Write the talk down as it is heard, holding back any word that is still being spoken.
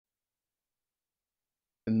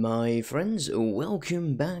My friends,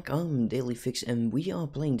 welcome back. I'm Dailyfix and we are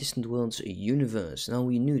playing Distant Worlds Universe. Now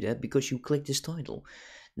we knew that because you clicked this title.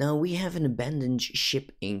 Now we have an abandoned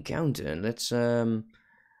ship encounter. Let's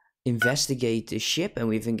investigate the ship, and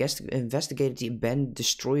we've investigated the abandoned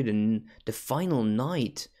destroyer, the final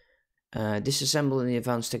night. Disassemble the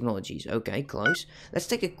advanced technologies. Okay, close. Let's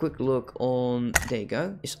take a quick look on... There you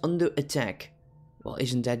go. It's under attack. Well,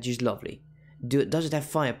 isn't that just lovely? Does it have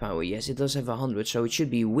firepower? Yes, it does have 100, so it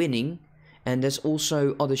should be winning. And there's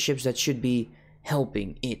also other ships that should be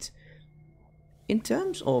helping it. In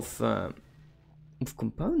terms of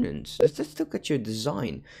components, let's look at your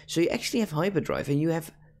design. So you actually have hyperdrive and you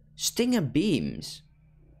have Stinger beams.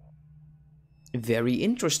 Very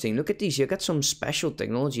interesting. Look at these. You got some special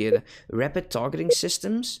technology here. Rapid targeting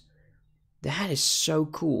systems. That is so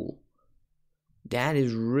cool. That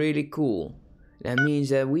is really cool. That means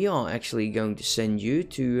that we are actually going to send you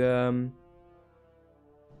to,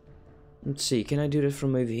 let's see, can I do that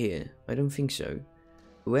from over here? I don't think so.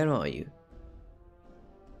 Where are you?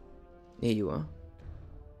 Here you are.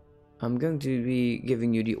 I'm going to be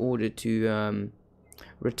giving you the order to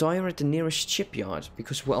retire at the nearest shipyard.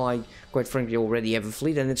 Because, well, I quite frankly already have a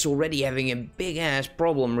fleet and it's already having a big ass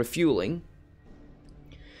problem refueling.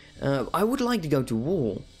 I would like to go to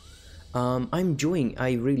war.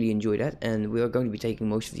 I really enjoy that, and we are going to be taking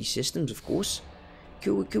most of these systems, of course.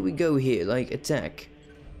 Could we go here, like, attack?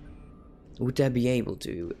 Would that be able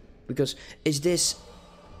to? Because, is this...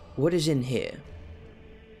 What is in here?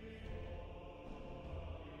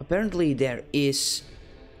 Apparently there is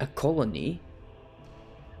a colony.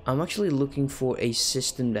 I'm actually looking for a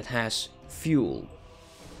system that has fuel.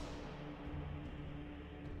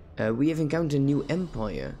 We have encountered a new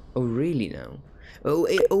empire. Oh, really now? Oh,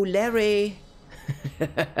 Larry!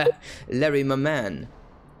 Larry, my man.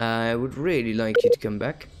 I would really like you to come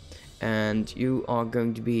back. And you are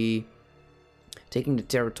going to be taking the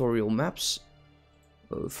territorial maps.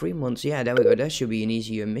 Oh, 3 months. Yeah, there we go. That should be an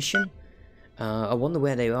easier mission. I wonder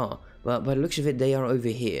where they are. But by the looks of it, they are over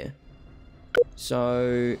here.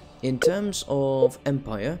 So, in terms of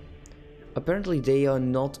empire, apparently they are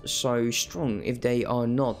not so strong. If they are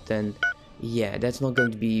not, then yeah, that's not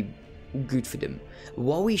going to be good for them.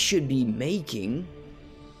 What we should be making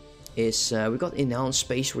is we got enhanced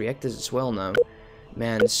space reactors as well now.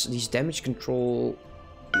 Man, these damage control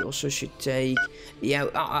we also should take. Yeah,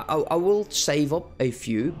 I will save up a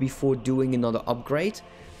few before doing another upgrade.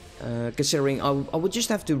 Considering I would just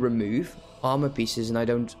have to remove armor pieces, and I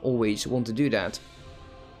don't always want to do that.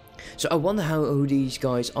 So I wonder who these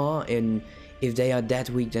guys are, and if they are that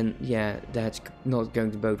weak, then yeah, that's not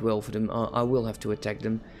going to bode well for them. I will have to attack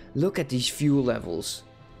them. Look at these fuel levels.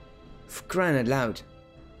 For crying out loud.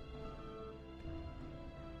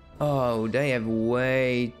 Oh, they have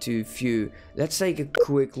way too few. Let's take a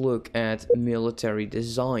quick look at military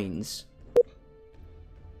designs.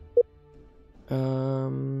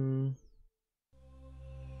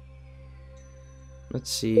 Let's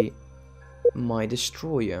see. My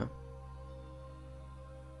destroyer.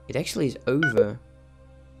 It actually is over.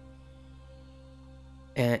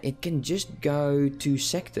 It can just go 2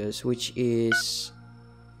 sectors, which is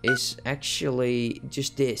actually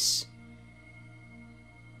just this.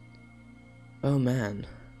 Oh man.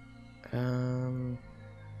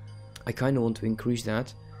 I kind of want to increase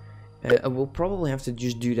that. I will probably have to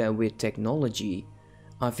just do that with technology.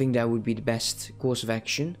 I think that would be the best course of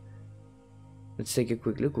action. Let's take a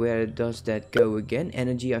quick look. Where does that go again?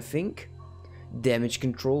 Energy, I think. Damage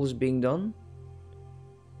control is being done.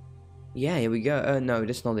 Yeah, here we go. No,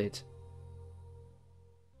 that's not it.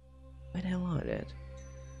 Where the hell are that?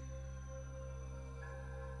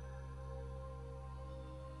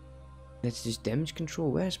 That's just damage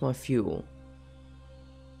control. Where's my fuel?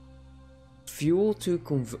 Fuel to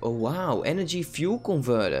convert. Oh wow, energy fuel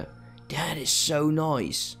converter. That is so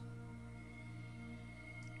nice.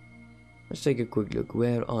 Let's take a quick look.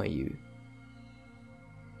 Where are you?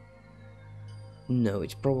 No,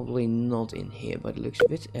 it's probably not in here by the looks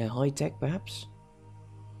of it. High tech, perhaps?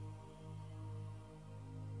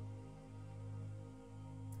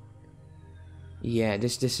 Yeah,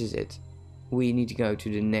 this is it. We need to go to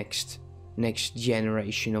the next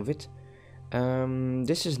generation of it.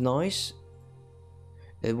 This is nice.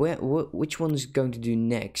 Which one is going to do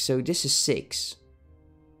next? So this is 6.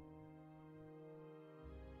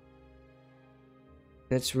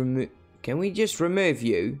 Let's remove. Can we just remove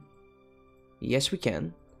you? Yes, we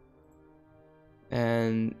can.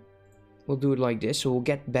 And we'll do it like this, so we'll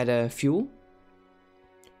get better fuel.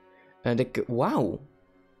 Wow,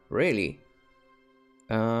 really?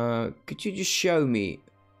 Could you just show me?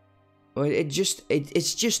 Well,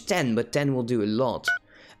 it's just 10, but 10 will do a lot.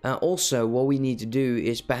 Also, what we need to do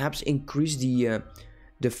is perhaps increase the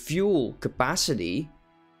fuel capacity.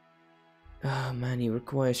 Oh man, he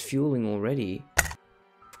requires fueling already.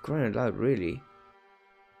 For crying out loud, really.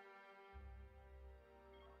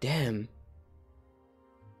 Damn.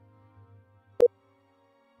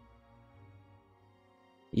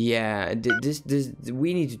 Yeah,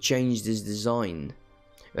 we need to change this design.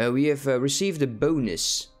 We have received a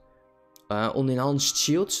bonus on enhanced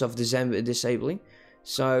shields of disabling.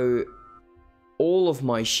 So all of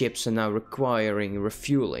my ships are now requiring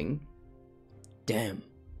refueling. Damn.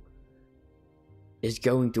 This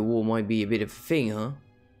going to war might be a bit of a thing, huh?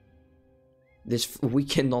 We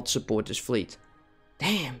cannot support this fleet.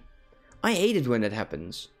 Damn. I hate it when that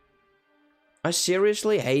happens. I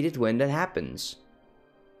seriously hate it when that happens.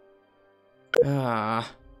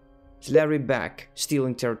 Ah. Is Larry back?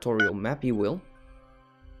 Stealing territorial map, he will.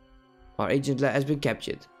 Our agent has been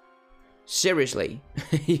captured. Seriously.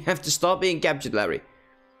 You have to stop being captured, Larry.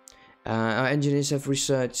 Our engineers have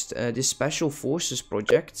researched this special forces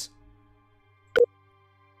project.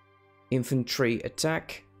 Infantry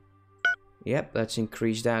attack. Yep, let's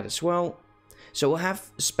increase that as well. So we'll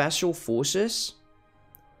have special forces.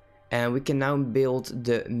 And we can now build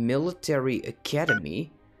the military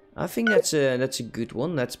academy. I think that's a good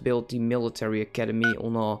one. Let's build the military academy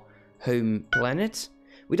on our home planet.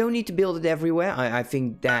 We don't need to build it everywhere. I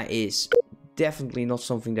think that is definitely not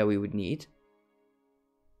something that we would need.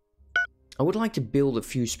 I would like to build a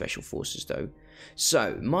few special forces though.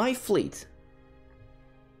 So, my fleet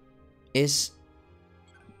is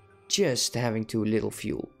just having too little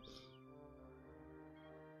fuel.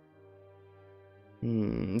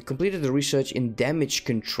 Completed the research in damage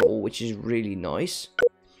control, which is really nice.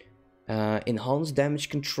 Enhanced damage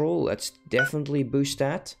control, let's definitely boost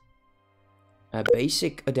that.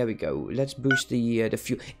 Basic, there we go. Let's boost the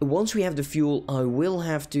fuel. Once we have the fuel, I will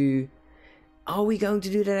have to... Are we going to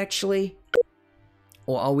do that actually?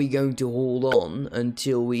 Or are we going to hold on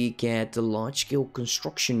until we get the large-scale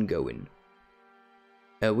construction going?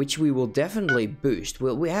 Which we will definitely boost.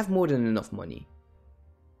 Well, we have more than enough money.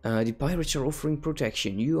 The pirates are offering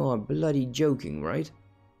protection. You are bloody joking, right?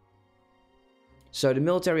 So the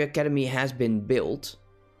military academy has been built.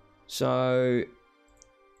 So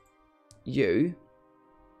you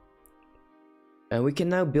and we can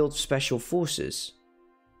now build special forces.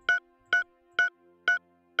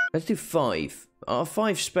 Let's do 5. Are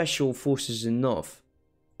 5 special forces enough?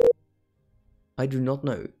 I do not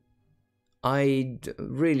know.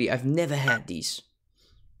 I've never had these.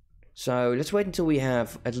 So let's wait until we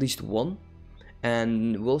have at least 1.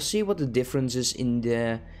 And we'll see what the difference is in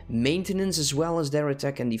their maintenance as well as their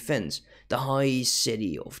attack and defense. The high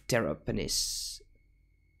city of Terrapins.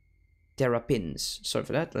 Sorry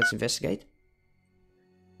for that. Let's investigate.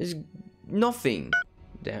 There's nothing.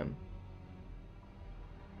 Damn.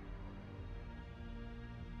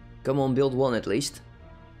 Come on, build 1 at least.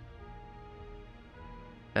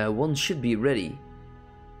 1 should be ready.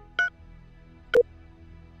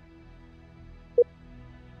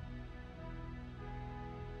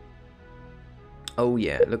 Oh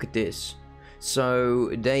yeah, look at this. So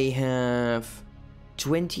they have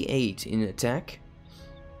 28 in attack.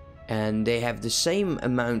 And they have the same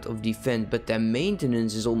amount of defense, but their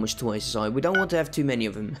maintenance is almost twice as high. We don't want to have too many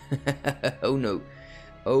of them. Oh no.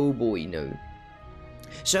 Oh boy, no.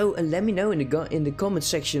 So let me know in the comment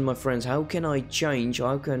section, my friends, how can I change,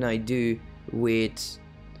 how can I do with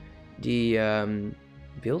the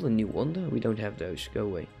build a new wonder? We don't have those, go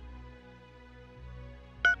away.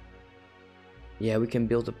 Yeah, we can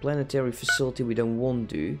build a planetary facility, we don't want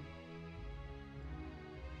to.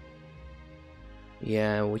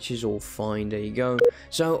 Yeah, which is all fine, there you go.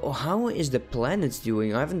 So how is the planets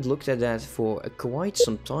doing? I haven't looked at that for quite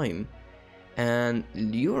some time. And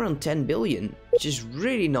you're on 10 billion, which is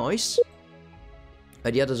really nice.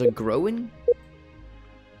 The others are growing.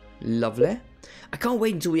 Lovely. I can't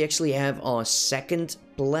wait until we actually have our second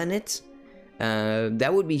planet.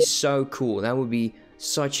 That would be so cool. That would be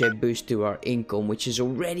such a boost to our income, which is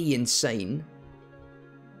already insane.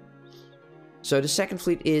 So the second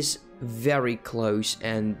fleet is very close,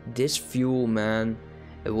 and this fuel, man,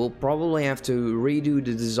 we'll probably have to redo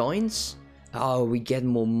the designs. Oh, we get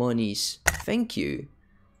more monies. Thank you.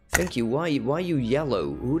 Thank you. Why are you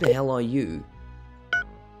yellow? Who the hell are you?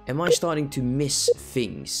 Am I starting to miss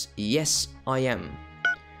things? Yes, I am.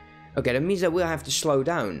 Okay, that means that we'll have to slow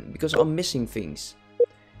down, because I'm missing things.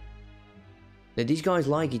 Now, these guys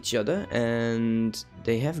like each other, and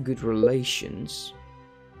they have good relations.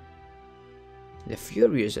 They're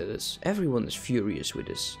furious at us. Everyone is furious with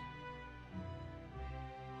us.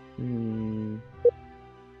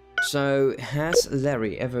 So, has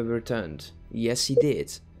Larry ever returned? Yes, he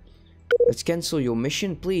did. Let's cancel your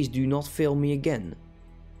mission. Please do not fail me again.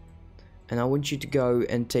 And I want you to go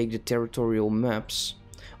and take the territorial maps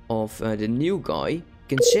of the new guy,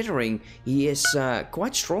 considering he is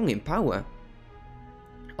quite strong in power.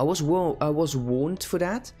 I was warned for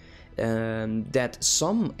that, that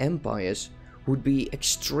some empires would be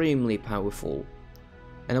extremely powerful.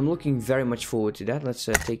 And I'm looking very much forward to that. Let's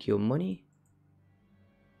take your money.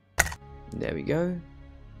 There we go.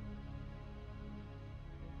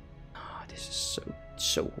 Ah, this is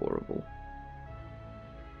so horrible.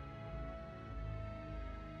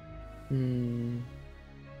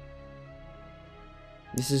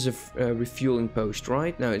 This is a refueling post,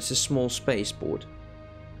 right? No, it's a small spaceport.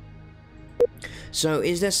 So,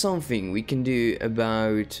 is there something we can do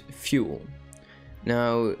about fuel?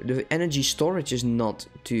 Now, the energy storage is not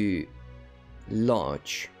too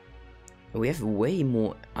large. We have way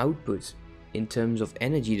more output in terms of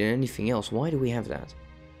energy than anything else. Why do we have that?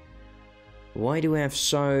 Why do we have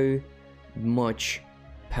so much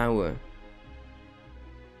power?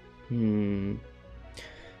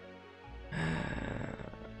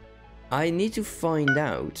 I need to find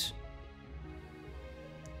out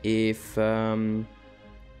if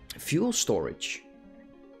fuel storage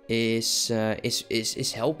is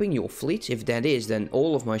helping your fleet. If that is, then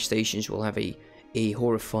all of my stations will have a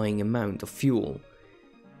horrifying amount of fuel.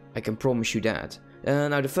 I can promise you that.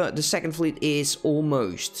 Now the second fleet is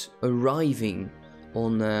almost arriving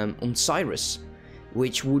on Cyrus,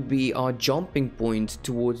 which would be our jumping point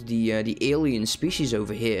towards the alien species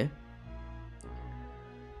over here.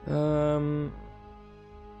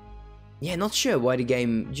 Yeah, not sure why the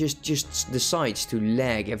game just decides to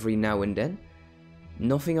lag every now and then.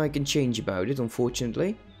 Nothing I can change about it,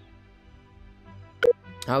 unfortunately.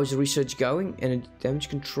 How's the research going? And damage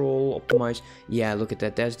control, optimize. Yeah, look at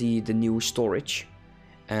that. There's the new storage.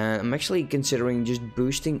 And I'm actually considering just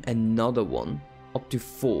boosting another one up to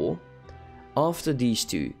 4 after these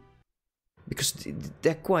two, because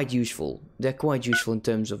they're quite useful. They're quite useful in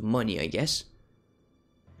terms of money, I guess.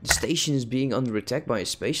 The station is being under attack by a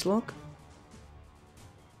space lock.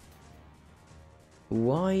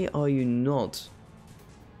 Why are you not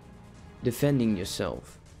defending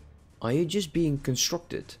yourself? Are you just being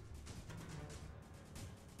constructed?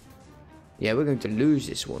 Yeah, we're going to lose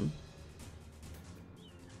this one.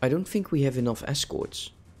 I don't think we have enough escorts.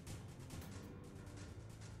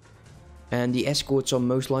 And the escorts are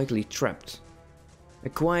most likely trapped.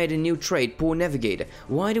 Acquired a new trait, poor navigator.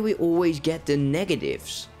 Why do we always get the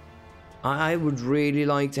negatives? I would really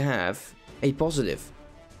like to have a positive.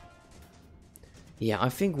 Yeah, I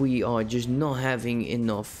think we are just not having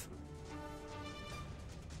enough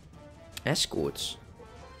escorts.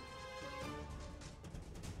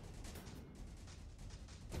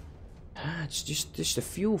 It's just a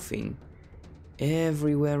fuel thing.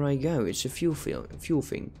 Everywhere I go, it's a fuel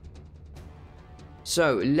thing.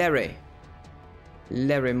 So, Larry,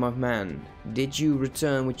 my man, did you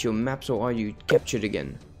return with your maps or are you captured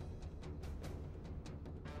again?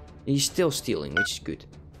 He's still stealing, which is good.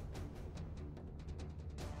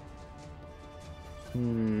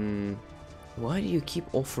 Why do you keep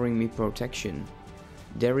offering me protection?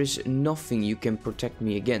 There is nothing you can protect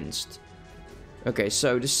me against. Okay,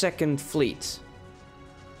 so the second fleet.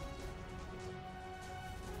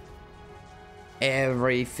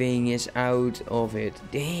 Everything is out of it.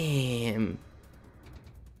 Damn.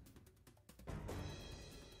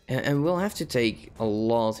 And we'll have to take a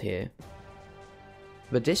lot here.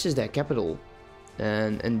 But this is their capital.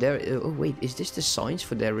 And there... oh wait, is this the signs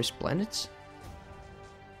for their risk planets?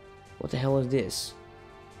 What the hell is this?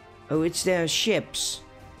 Oh, it's their ships.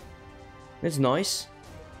 That's nice.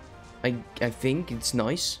 I think it's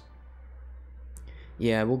nice.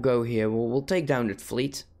 Yeah, we'll go here. We'll take down that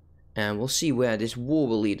fleet. And we'll see where this war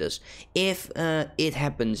will lead us. If it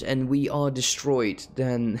happens and we are destroyed,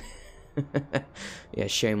 then... yeah,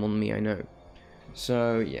 shame on me, I know.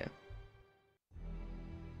 So, yeah.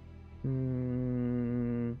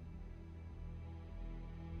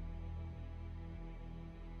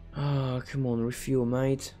 Oh, come on, refuel,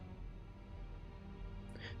 mate.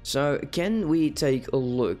 So, can we take a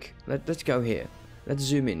look? Let's go here. Let's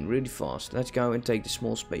zoom in really fast. Let's go and take the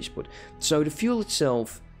small spaceport. So, the fuel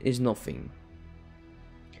itself is nothing.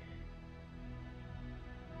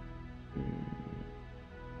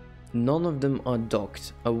 None of them are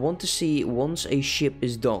docked. I want to see once a ship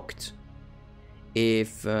is docked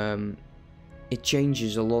if it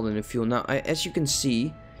changes a lot in the fuel. Now, as you can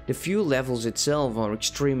see, the fuel levels itself are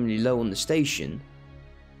extremely low on the station.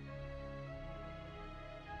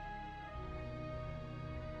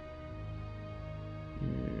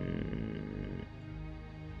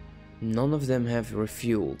 None of them have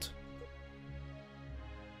refueled.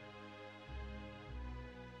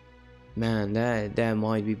 Man, that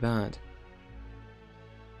might be bad.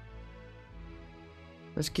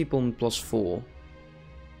 Let's keep on +4.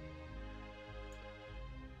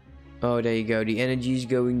 Oh, there you go. The energy is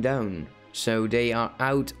going down. So they are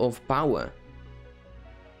out of power.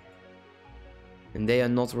 And they are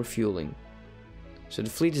not refueling. So the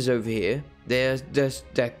fleet is over here.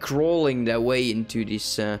 They're crawling their way into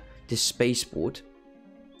this this spaceport.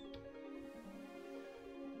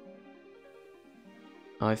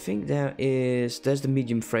 I think there's the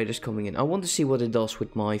medium freighters coming in. I want to see what it does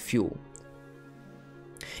with my fuel.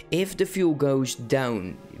 If the fuel goes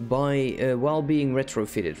down by while being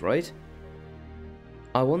retrofitted, right?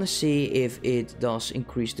 I want to see if it does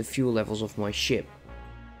increase the fuel levels of my ship.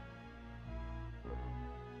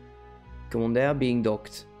 Come on, they are being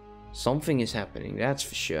docked. Something is happening, that's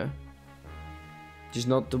for sure. Just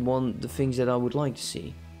not the things that I would like to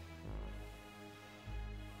see.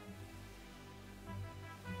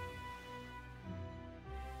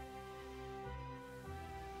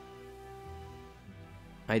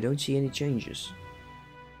 I don't see any changes.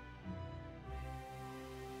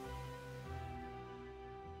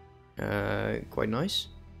 Quite nice.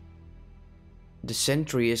 The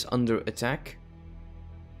sentry is under attack.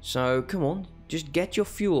 So come on, just get your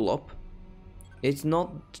fuel up. It's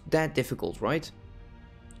not that difficult, right?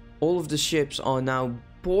 All of the ships are now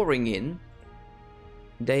pouring in.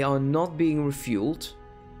 They are not being refueled.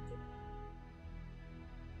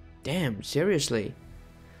 Damn, seriously.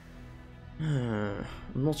 I'm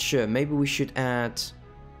not sure. Maybe we should add...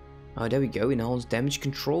 Oh, there we go. Enhanced damage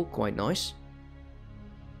control. Quite nice.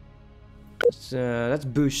 Let's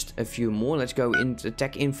boost a few more. Let's go into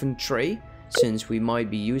attack infantry, since we might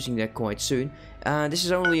be using that quite soon. This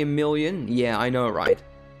is only 1 million. Yeah, I know, right?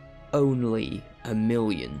 Only 1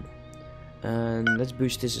 million. And let's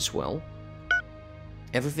boost this as well.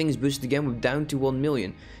 Everything is boosted again. We're down to 1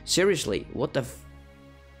 million. Seriously, what the f...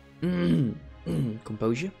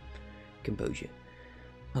 Composure? Composure.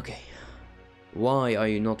 Okay. Why are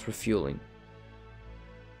you not refueling?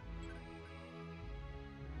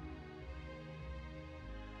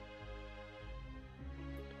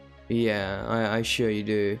 Yeah, I sure you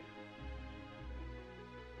do.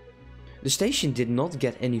 The station did not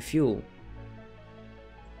get any fuel.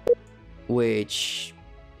 Which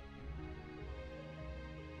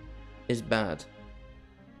is bad.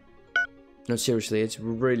 No, seriously, it's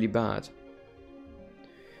really bad.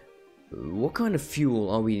 What kind of fuel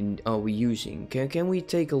are we using? Can we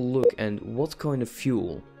take a look at what kind of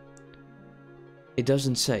fuel? It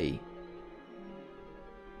doesn't say.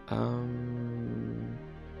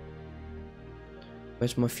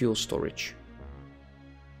 Where's my fuel storage?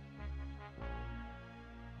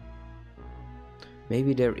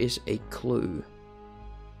 Maybe there is a clue.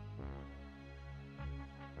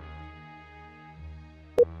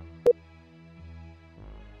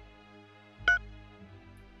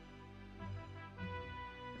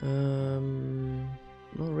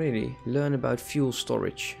 Not really. Learn about fuel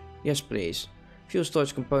storage. Yes, please. Fuel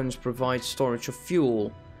storage components provide storage of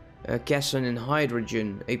fuel, gasoline and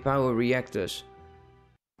hydrogen, a power reactors.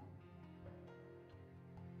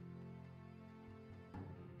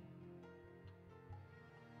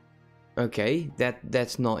 Okay,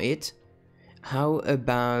 that's not it. How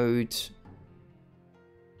about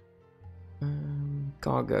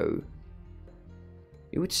cargo?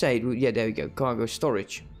 You would say, yeah, there we go. Cargo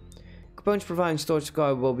storage. Components providing storage of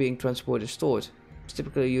cargo while being transported or stored. It's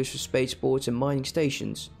typically used for spaceports and mining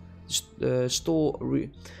stations. To store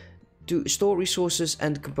resources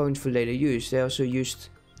and components for later use. They're also used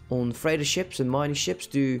on freighter ships and mining ships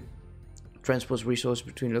to transport resources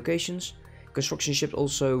between locations. Construction ships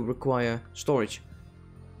also require storage.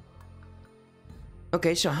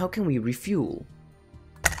 Okay, so how can we refuel?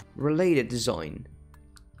 Related design.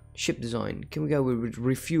 Ship design. Can we go with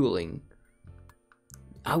refueling?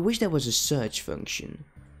 I wish there was a search function.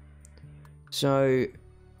 So...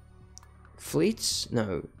 Fleets?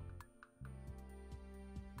 No.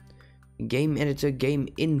 Game editor, game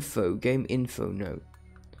info. Game info, no.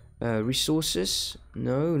 Resources?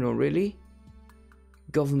 No, not really.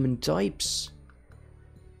 Government types.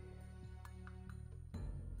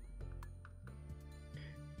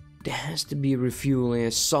 There has to be refuel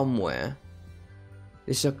here somewhere.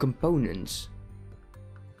 These are components.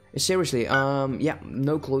 Seriously, yeah,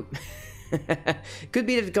 no clue. Could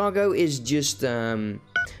be that the cargo is just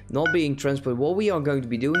not being transported. What we are going to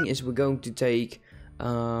be doing is we're going to take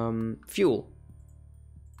fuel.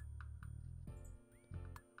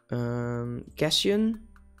 Cassian.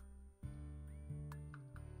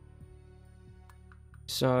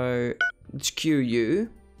 So let's queue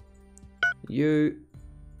you.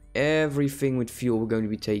 Everything with fuel we're going to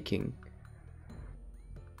be taking.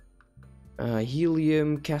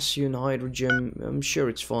 Helium, Cassian, hydrogen. I'm sure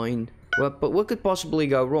it's fine. Well, but what could possibly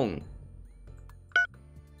go wrong?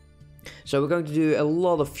 So we're going to do a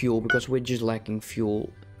lot of fuel because we're just lacking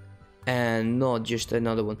fuel. And not just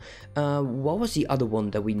another one. What was the other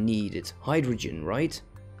one that we needed? Hydrogen, right?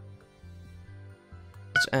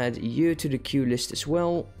 Let's add you to the queue list as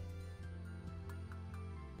well.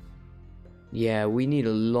 Yeah, we need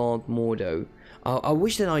a lot more though. I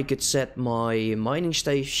wish that I could set my mining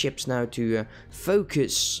ships now to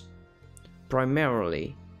focus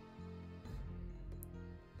primarily.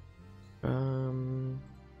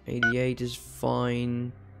 88 is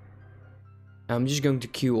fine. I'm just going to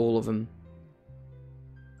queue all of them.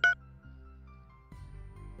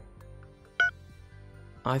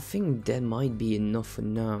 I think that might be enough for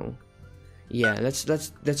now. Yeah,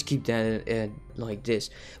 let's keep that like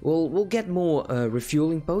this. We'll get more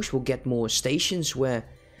refueling posts. We'll get more stations where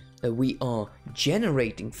we are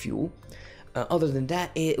generating fuel. Other than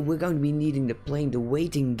that, we're going to be needing to play the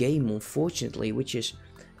waiting game, unfortunately, which is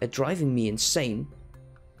driving me insane.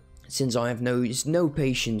 Since I have no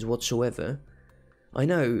patience whatsoever. I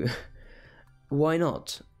know. Why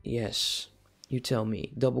not? Yes, you tell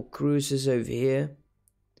me. Double cruisers over here.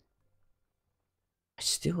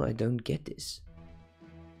 Still, I don't get this.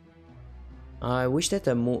 I wish that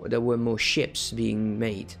there were more ships being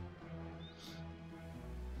made.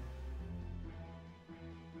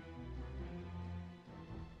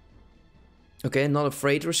 Okay, another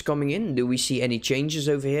freighter is coming in. Do we see any changes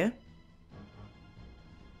over here?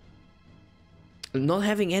 Not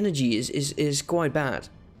having energy is quite bad.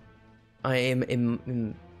 I am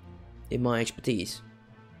in my expertise.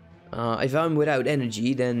 If I'm without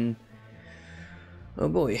energy, then oh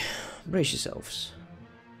boy, brace yourselves.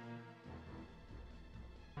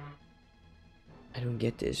 I don't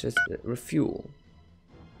get this. Let's refuel.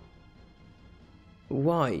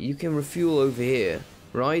 Why? You can refuel over here,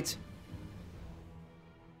 right?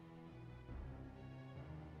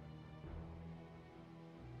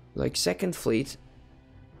 Like second fleet.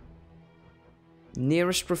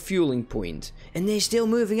 Nearest refueling point. And they're still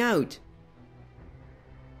moving out.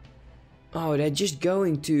 Oh, they're just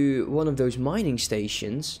going to one of those mining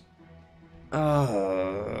stations.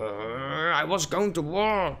 I was going to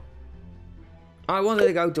war. I wanted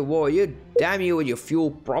to go to war. You damn you with your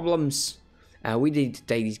fuel problems. We need to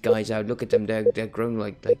take these guys out. Look at them. They're growing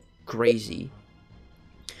like crazy.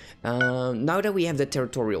 Now that we have the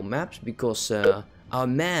territorial maps, because our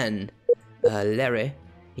man Larry,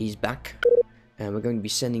 he's back. And we're going to be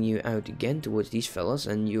sending you out again towards these fellas,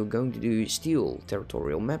 and you're going to do steel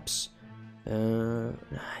territorial maps.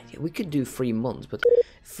 We could do 3 months, but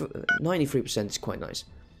 93% is quite nice.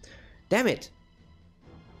 Damn it!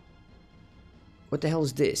 What the hell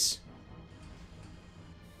is this?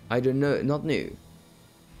 I don't know, not new.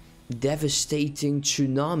 Devastating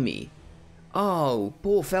tsunami. Oh,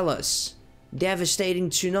 poor fellas. Devastating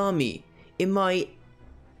tsunami in my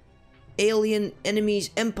alien enemy's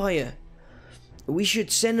empire. We should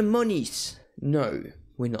send them monies. No,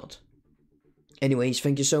 we're not. Anyways,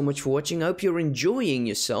 thank you so much for watching. I hope you're enjoying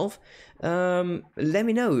yourself. Let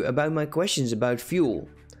me know about my questions about fuel.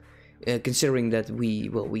 Considering that we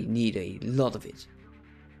need a lot of it.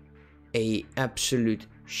 A absolute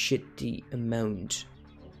shitty amount.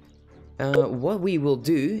 What we will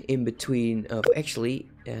do in between of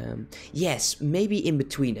yes, maybe in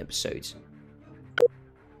between episodes.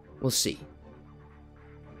 We'll see.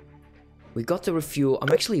 We got the refuel.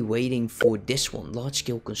 I'm actually waiting for this one, large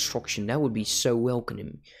scale construction. That would be so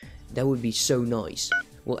welcoming. That would be so nice.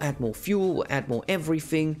 We'll add more fuel, we'll add more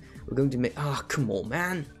everything. We're going to make, come on,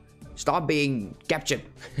 man. Stop being captured.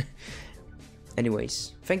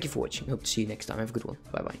 Anyways, thank you for watching. Hope to see you next time. Have a good one.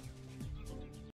 Bye bye.